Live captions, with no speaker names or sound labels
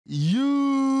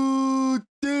YouTube.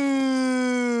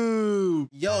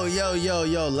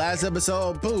 Yo, last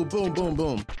episode,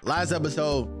 boom. Last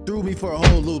episode threw me for a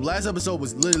whole loop. Last episode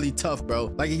was literally tough, bro.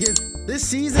 Like, it gets, this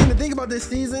season, the thing about this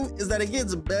season is that it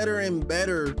gets better and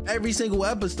better every single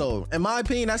episode. In my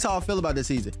opinion, that's how I feel about this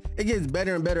season. It gets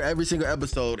better and better every single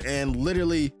episode. And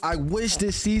literally, I wish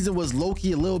this season was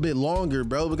low-key a little bit longer,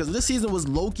 bro, because if this season was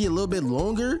low-key a little bit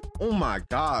longer, oh my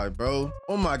God, bro.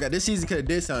 Oh my God, this season could have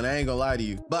did something. I ain't gonna lie to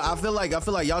you. But I feel like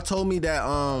y'all told me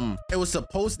that it was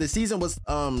supposed, the season was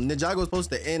Ninjago was supposed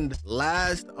to end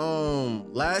last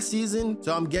season.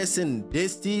 So I'm guessing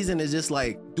this season is just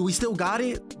like, do we still got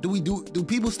it? Do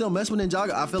people still mess with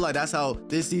Ninjago? I feel like that's how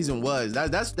this season was.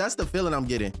 That's the feeling I'm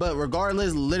getting. But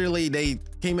regardless, literally they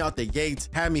came out the gates,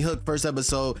 had me hooked first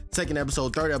episode, second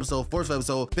episode, third episode, fourth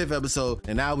episode, fifth episode,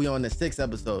 and now we on the sixth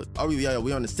episode. We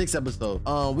on the sixth episode.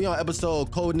 We on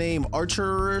episode codename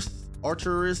Archerist,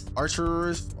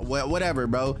 whatever,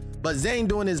 bro. But Zane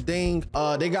doing his thing.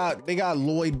 They got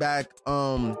Lloyd back.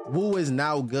 Wu is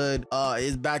now good.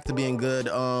 Is back to being good.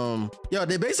 Yo,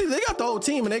 they got the whole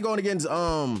team and they going against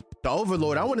the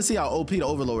Overlord. I want to see how OP the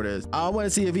Overlord is. I want to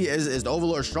see if he is the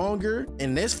Overlord stronger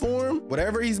in this form,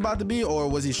 whatever he's about to be, or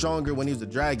was he stronger when he was a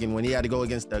dragon, when he had to go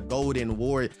against the Golden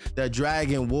Warrior, the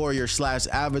Dragon Warrior slash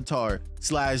Avatar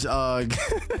slash yo,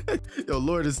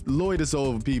 Lloyd is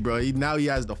so OP, bro. Now he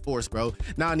has the Force, bro.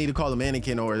 Now I need to call him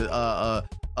Anakin or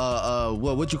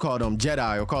what you call them,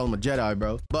 Jedi, or call him a Jedi,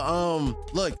 bro. But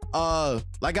look,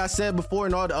 like I said before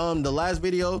in all the last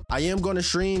video, I am going to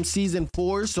stream season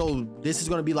 4, so this is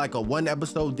going to be like a 1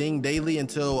 episode thing daily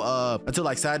until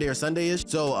like Saturday or Sunday-ish.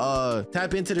 So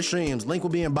tap into the streams, link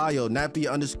will be in bio. nappyriq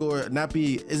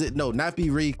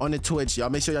on the Twitch. Y'all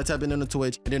make sure y'all tap in on the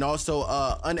Twitch, and then also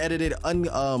unedited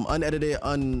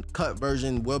uncut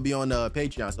version will be on the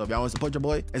Patreon. So if y'all want to support your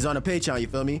boy, it's on the Patreon, you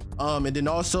feel me? And then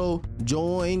also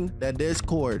join that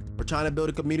Discord. We're trying to build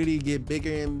a community, get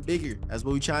bigger and bigger. That's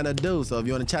what we're trying to do. So if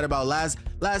you want to chat about last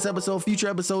episode, future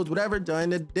episodes, whatever, join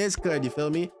the Discord, you feel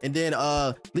me? And then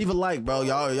leave a like, bro.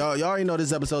 Y'all already know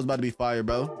this episode's about to be fire,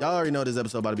 bro. Y'all already know this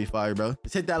episode about to be fire, bro.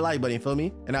 Just hit that like button, you feel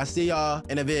me? And I see y'all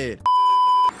in a vid.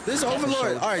 This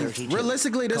Overlord, all right,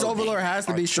 realistically, this Overlord has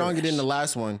to be stronger than the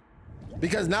last one,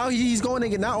 because now he's going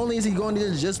against, not only is he going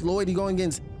against just Lloyd, he's going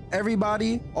against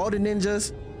everybody, all the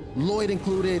ninjas, Lloyd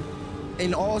included,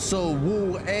 and also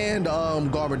Wu and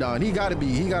Garbodon. He gotta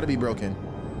be broken.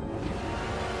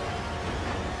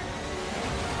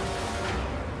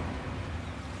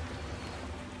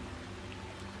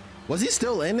 Was he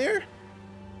still in there?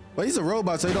 Well, he's a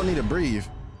robot, so he don't need to breathe.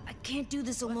 I can't do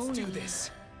this alone. Let's do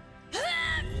this.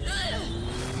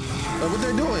 What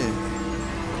they're doing?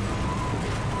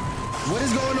 What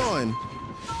is going on?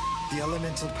 The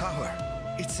elemental power.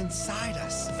 It's inside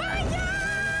us.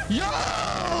 Yo!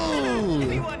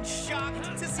 Anyone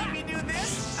shocked to see me do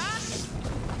this? Huh?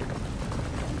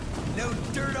 No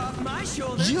dirt off my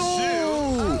shoulders. Yo!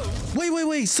 Oh.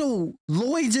 Wait. So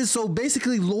Lloyd just, did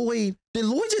Lloyd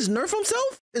just nerf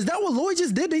himself? Is that what Lloyd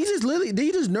just did? Did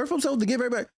he just nerf himself to give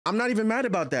everybody? I'm not even mad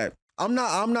about that. I'm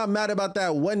not mad about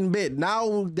that one bit.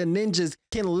 Now the ninjas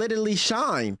can literally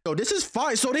shine. So this is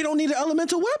fine. So they don't need the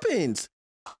elemental weapons.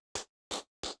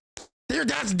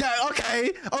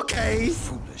 Okay.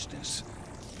 Foolishness.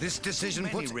 This decision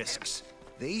puts risks.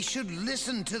 They should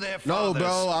listen to their No, fathers.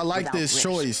 bro, I like Without this risk,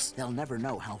 choice. They'll never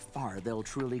know how far they'll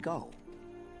truly go.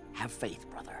 Have faith,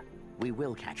 brother. We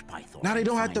will catch Python. Now they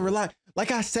don't have to rely.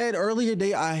 Like I said earlier,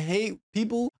 I hate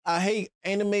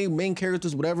anime main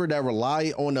characters, whatever, that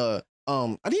rely on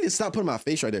I need to stop putting my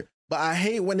face right there. But I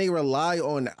hate when they rely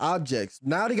on objects.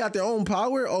 Now they got their own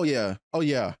power. Oh yeah.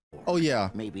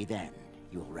 Maybe then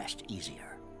you'll rest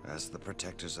easier. As the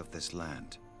protectors of this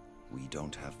land, we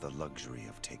don't have the luxury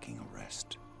of taking a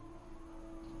rest.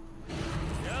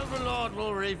 The Overlord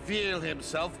will reveal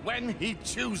himself when he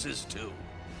chooses to.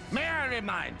 May I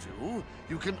remind you,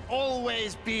 you can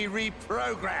always be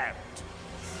reprogrammed.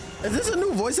 Is this a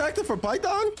new voice actor for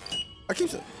Python? I keep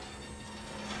saying.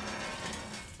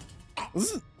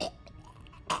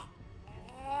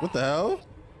 What the hell?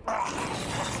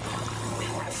 We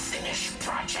will finish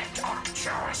Project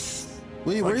Arcturus.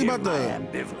 Wait, where are you about to?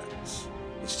 Ambivalence.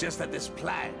 It's just that this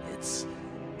plan, it's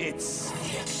It's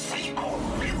the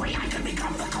only way I can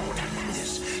become the Golden Man.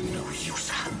 There's no use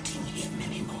hunting him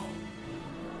anymore.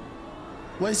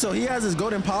 Wait, so he has his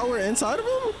golden power inside of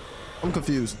him? I'm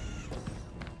confused.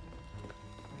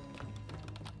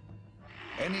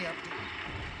 Any update?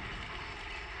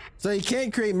 So he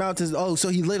can't create mountains. Oh, so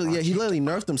he literally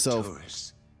nerfed himself.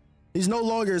 He's no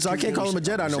longer, so I can't call him a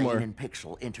Jedi no more. Zane and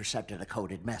Pixel intercepted a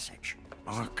coded message.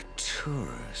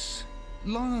 Arcturus.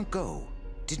 Long ago,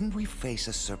 Didn't we face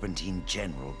a Serpentine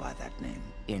general by that name?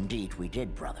 Indeed, we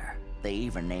did, brother. They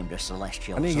even named a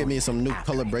celestial. I need to get me soldier some new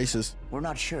after color him. braces. We're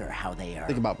not sure how they are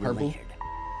Think about purple. related.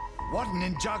 What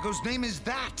Ninjago's name is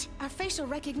that? Our facial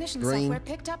recognition Green. software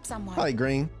picked up someone. Probably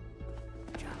green.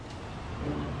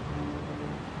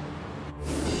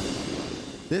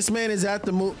 This man is at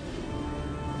the move.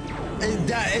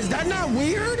 Is that not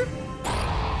weird?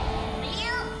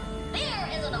 Fear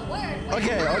isn't a word.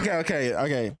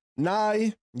 Okay.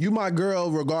 Nye, you my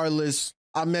girl regardless.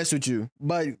 I mess with you.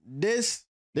 But this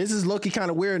is low-key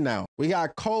kind of weird now. We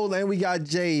got Cole and we got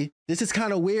Jay. This is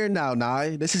kind of weird now,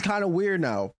 Nye. This is kind of weird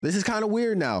now. I'm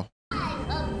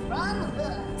from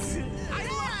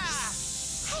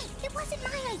Hey, it wasn't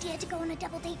my idea to go on a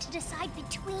double date to decide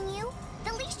between you.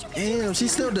 The least you can do Damn, is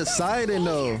she's still deciding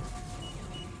though.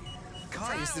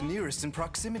 Kai is the nearest in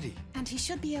proximity. And he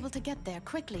should be able to get there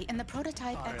quickly in the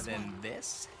prototype Harder X1. than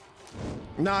this?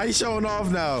 Nah, he's showing off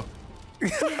now.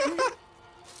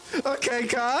 Okay,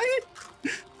 Kai.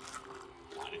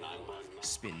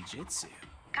 Spin jitsu.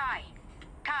 Kai,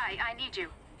 I need you.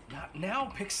 Not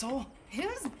now, Pixel.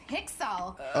 Who's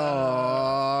Pixel?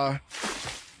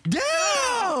 Damn.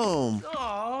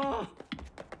 Aww.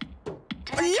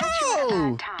 Did I catch you at a Yo.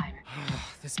 bad time?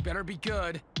 This better be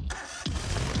good.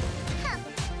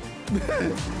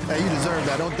 Hey, you deserve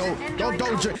that.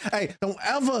 Don't drink. Hey, don't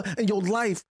ever in your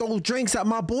life throw drinks at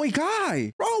my boy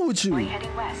Kai. Wrong with you? We're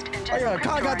heading west and Oh just yeah,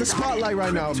 Kai got the spotlight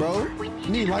right now, bro. We need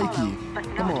Me you to like follow, you. but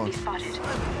Come not to on. be spotted.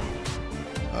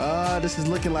 This is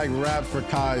looking like rap for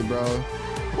Kai, bro.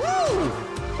 Woo!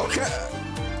 Okay.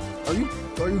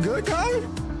 Are you good, Kai?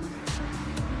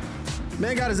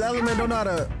 Man got his element, don't know how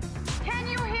to. Can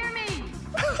you hear me?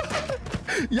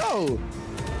 Yo.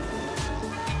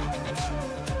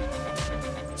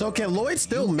 So can Lloyd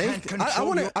still make? I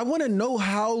want to know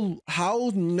how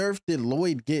nerfed did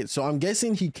Lloyd get? So I'm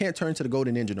guessing he can't turn to the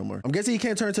Golden Ninja no more.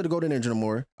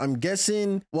 I'm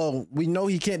guessing. Well, we know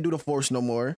he can't do the Force no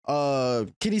more.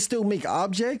 Can he still make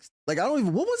objects? Like I don't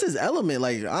even. What was his element?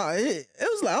 Like it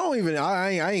was like I don't even.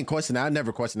 I ain't question that. I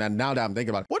never questioned that. Now that I'm thinking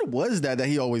about it, what was that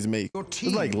he always made? Your It was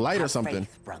team. like light or Have something.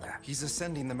 faith, brother. He's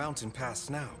ascending the mountain pass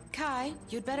now. Kai,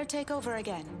 you'd better take over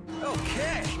again.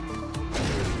 Okay.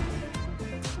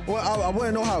 Well, I want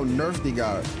to know how nerfed he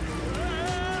got.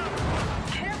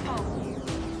 Careful.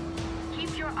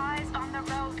 Keep your eyes on the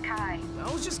road, Kai.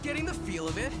 I was just getting the feel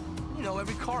of it. You know,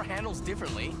 every car handles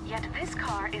differently. Yet this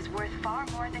car is worth far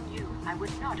more than you. I would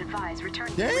not advise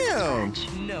returning to Damn. the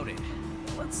scratch. Noted.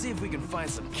 Let's see if we can find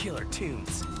some killer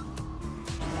tunes.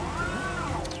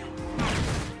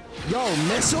 Yo,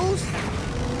 missiles?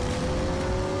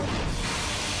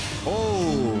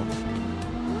 Oh.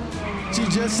 She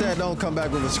just said don't come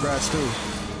back with a scratch too.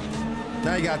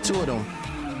 Now you got two of them.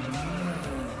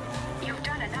 You've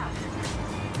done enough.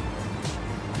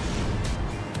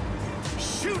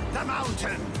 Shoot the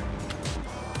mountain!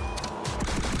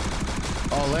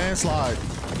 Oh, landslide.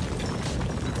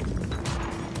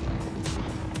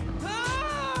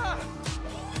 Ah!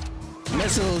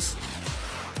 Missiles.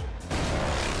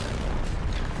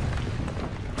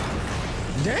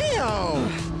 Damn.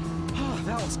 Oh,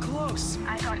 that was close.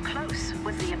 I thought close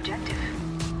was the objective.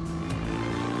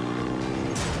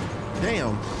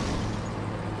 Damn.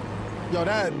 Yo,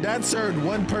 that served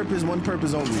one purpose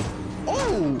only.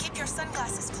 Oh. Keep your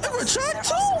sunglasses They were closed. shot They're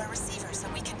too? also a receiver, so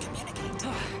we can communicate.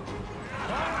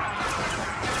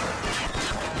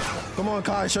 Come on,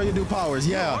 Kai, show your new powers.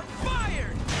 Yeah. You're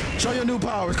fired. Show your new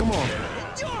powers. Come on.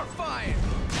 You're fired.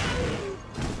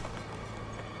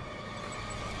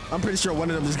 I'm pretty sure one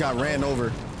of them just got ran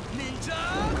over. Ninja.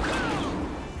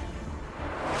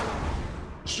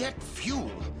 Jet fuel!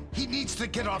 He needs to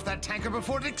get off that tanker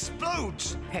before it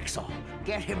explodes! Pixel,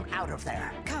 get him out of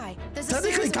there. Kai, there's a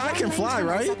Technically, series of Kai can long-lane fly,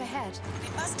 tunnels right? up ahead. We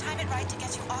must time it right to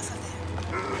get you off of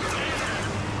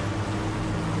there.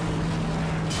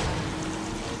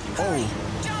 Oh,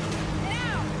 Jump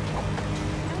now!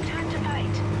 No time to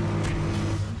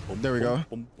fight. there we go.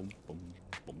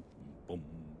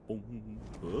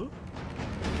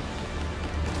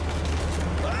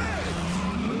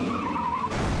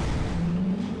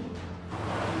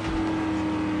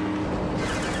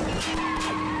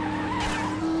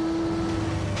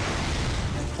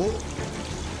 Oh.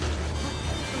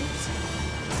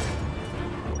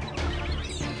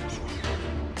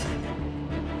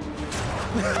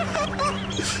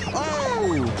 Oh!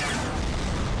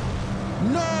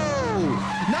 No!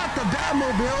 Not the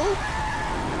Batmobile!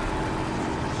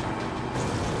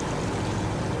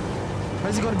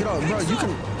 How's he gonna get off? Bro, you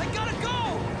can... I gotta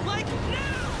go! Like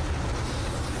now!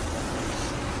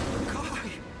 Kai!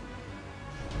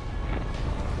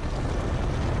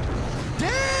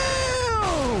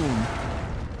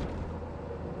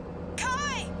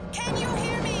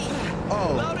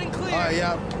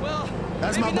 yeah. Well,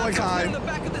 That's my boy Kai. In the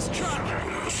back of this truck.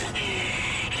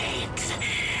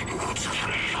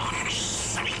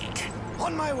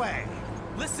 On my way.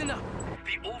 Listen up.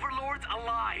 The Overlord's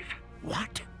alive.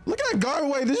 What? Look at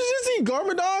Garmadon. Wait, did you just see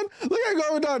Garmadon? Look at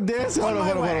Garmadon dancing. Hold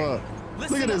on.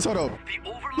 Look at this. Hold on. The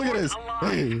Overlord's Look at this. alive.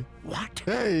 Hey. What?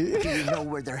 Hey. Do you know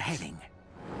where they're heading?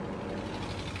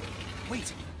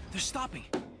 Wait, they're stopping.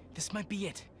 This might be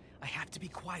it. I have to be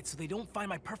quiet so they don't find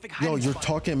my perfect hiding Yo, you're spot.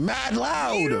 talking mad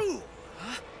loud.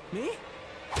 Huh? Me?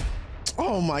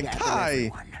 Oh my Gather God.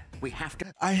 everyone. We have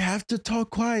to I have to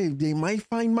talk quiet. They might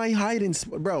find my hiding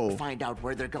spot, bro. find out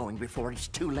where they're going before it's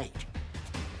too late.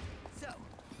 So,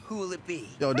 who will it be?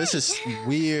 Yo, this is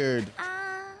weird.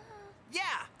 Yeah,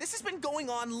 this has been going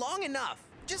on long enough.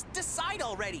 Just decide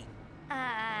already.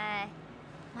 My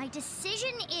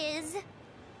decision is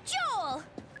Joel.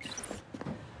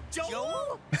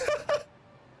 Joel?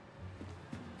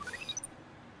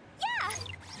 Yeah,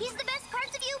 he's the best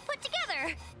parts of you put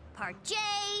together. Part J,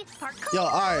 part Cole. Yo,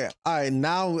 all right,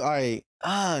 now, all right.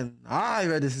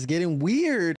 This is getting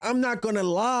weird. I'm not gonna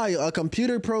lie. A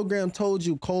computer program told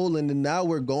you colon, and now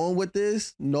we're going with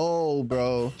this? No,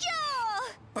 bro. Joel!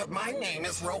 But my name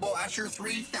is Robo Asher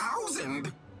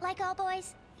 3000. Like all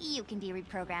boys, you can be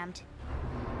reprogrammed.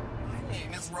 My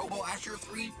name is Robo Asher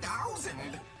 3000.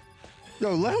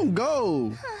 Yo, let him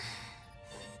go.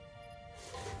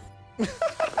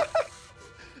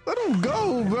 Let him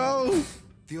go, bro.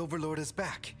 The Overlord is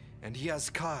back, and he has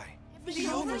Kai. The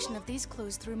combination of these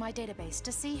clues through my database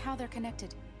to see how they're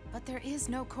connected, but there is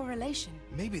no correlation.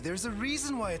 Maybe there's a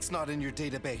reason why it's not in your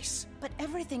database. But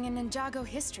everything in Ninjago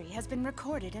history has been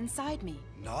recorded inside me.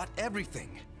 Not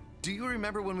everything. Do you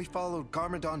remember when we followed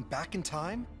Garmadon back in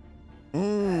time?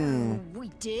 We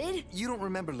did? You don't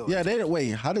remember, Lloyd. Yeah, they didn't. Wait,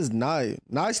 how does Nye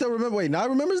still remember? Wait, Nye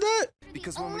remembers that?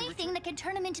 Because The when only thing that can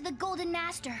turn him into the Golden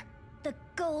Master. The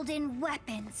Golden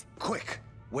Weapons. Quick,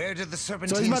 where did the So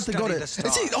Serpentine he's about to go study to. the Is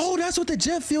stars? he, oh, that's what the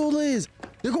jet fuel is.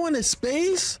 They're going to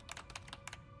space.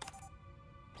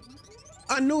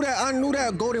 I knew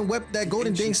that golden that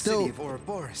golden thing Ancient still city of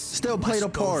Ouroboros. still played a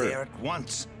Must go part. there at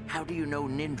once. How do you know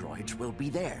Nindroids will be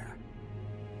there?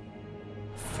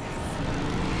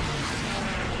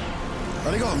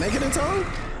 Are they gonna make it in time?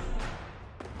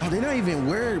 Oh, they're not even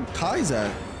where Kai's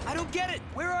at. I don't get it.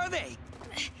 Where are they?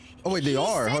 Oh wait, they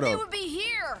are. Hold up. be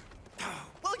here!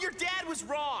 Well, your dad was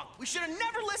wrong. We should have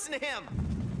never listened to him.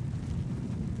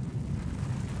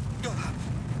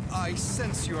 I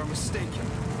sense you are mistaken.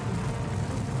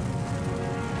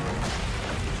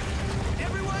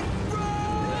 Everyone,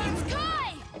 run! It's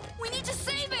Kai! We need to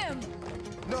save him!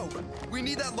 No, we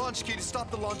need that launch key to stop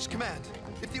the launch command.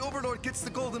 If the Overlord gets the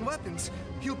golden weapons,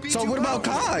 he'll beat So you what about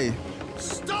out. Kai?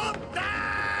 Stop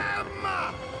them!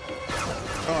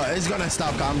 Oh, it's gonna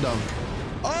stop. I'm dumb.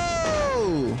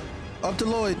 Oh, up to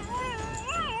Lloyd.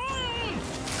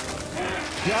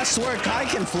 Yeah, I swear Kai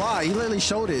can fly. He literally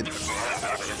showed it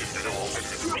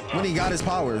when he got his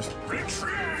powers.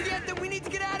 Forget that we need to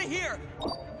get out of here.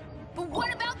 But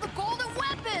what about the golden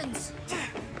weapons?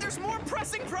 There's more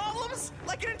pressing problems,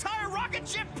 like an entire rocket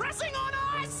ship pressing on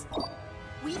us.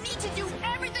 We need to do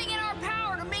everything in our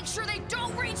power to make sure they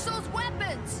don't reach those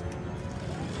weapons!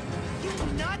 You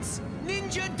nuts?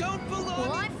 Ninja don't belong.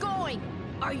 Well, I'm going.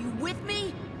 Are you with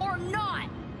me or not?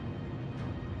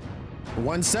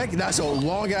 1 second. That's a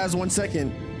long ass 1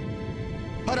 second.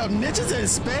 Hold up, ninjas in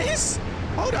space?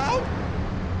 Hold up.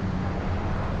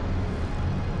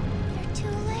 They're too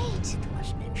late.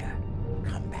 Trust Ninja.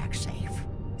 Come back safe.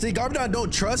 See, Garmadon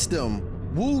don't trust them.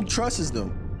 Wu trusts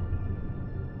them.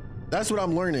 That's what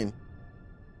I'm learning.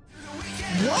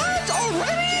 What?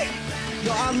 Already?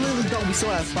 Yo, I literally thought we still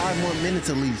have 5 more minutes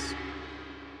at least.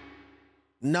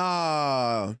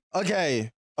 Nah.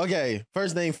 Okay.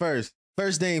 First thing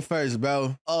first,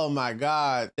 bro. Oh my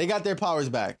God. They got their powers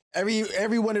back.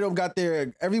 Every one of them got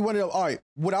their, all right.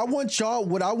 What I want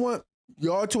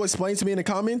y'all to explain to me in the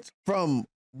comments, from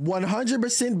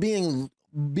 100% being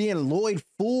Lloyd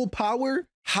full power,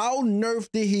 how nerfed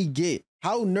did he get?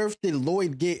 How nerfed did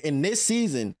Lloyd get in this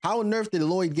season? How nerfed did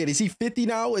Lloyd get? Is he 50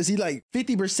 now? Is he like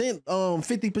 50%,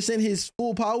 50% his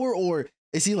full power? Or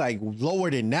is he like lower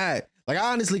than that? Like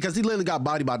honestly, because he literally got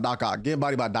bodied by Doc Ock. Getting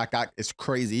bodied by Doc Ock is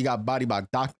crazy. He got bodied by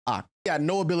Doc Ock. He got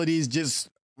no abilities, just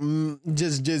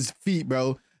feet,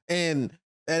 bro. And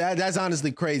that's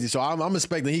honestly crazy. So I'm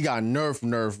expecting he got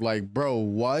nerf. Like, bro,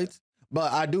 what?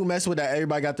 But I do mess with that.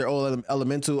 Everybody got their own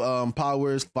elemental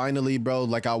powers. Finally, bro.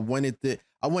 Like I wanted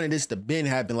this to been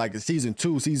happen, like in season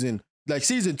 2, Like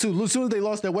season 2, as soon as they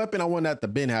lost their weapon, I want that to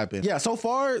been happen. Yeah, so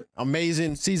far,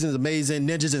 amazing. Season's amazing.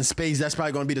 Ninjas in space. That's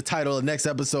probably gonna be the title of the next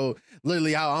episode.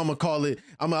 Literally, how I'm gonna call it.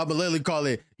 I'm gonna literally call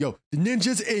it, yo, the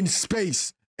ninjas in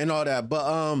space and all that.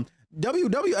 But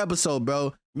WW episode,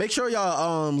 bro. Make sure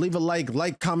y'all leave a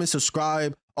like, comment,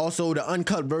 subscribe. Also, the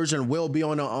uncut version will be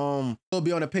on the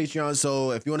Patreon.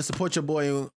 So if you want to support your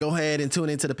boy, go ahead and tune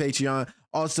into the Patreon.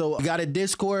 Also, we got a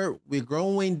Discord. We're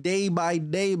growing day by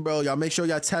day, bro. Y'all make sure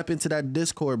y'all tap into that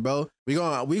Discord, bro. We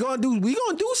gonna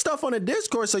do stuff on the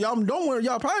Discord. So y'all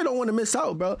probably don't want to miss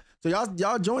out, bro. So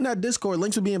y'all join that Discord.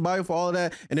 Links will be in bio for all of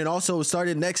that. And then also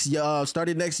started next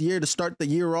year to start the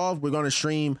year off. We're gonna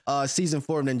stream season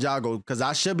 4 of Ninjago, because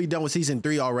I should be done with season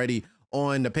 3 already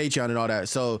on the Patreon and all that.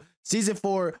 So season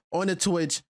 4 on the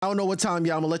Twitch. I don't know what time,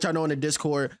 y'all. I'm gonna let y'all know in the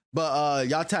Discord. But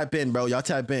y'all tap in, bro. Y'all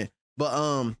tap in. But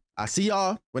I see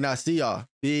y'all when I see y'all.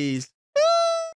 Peace.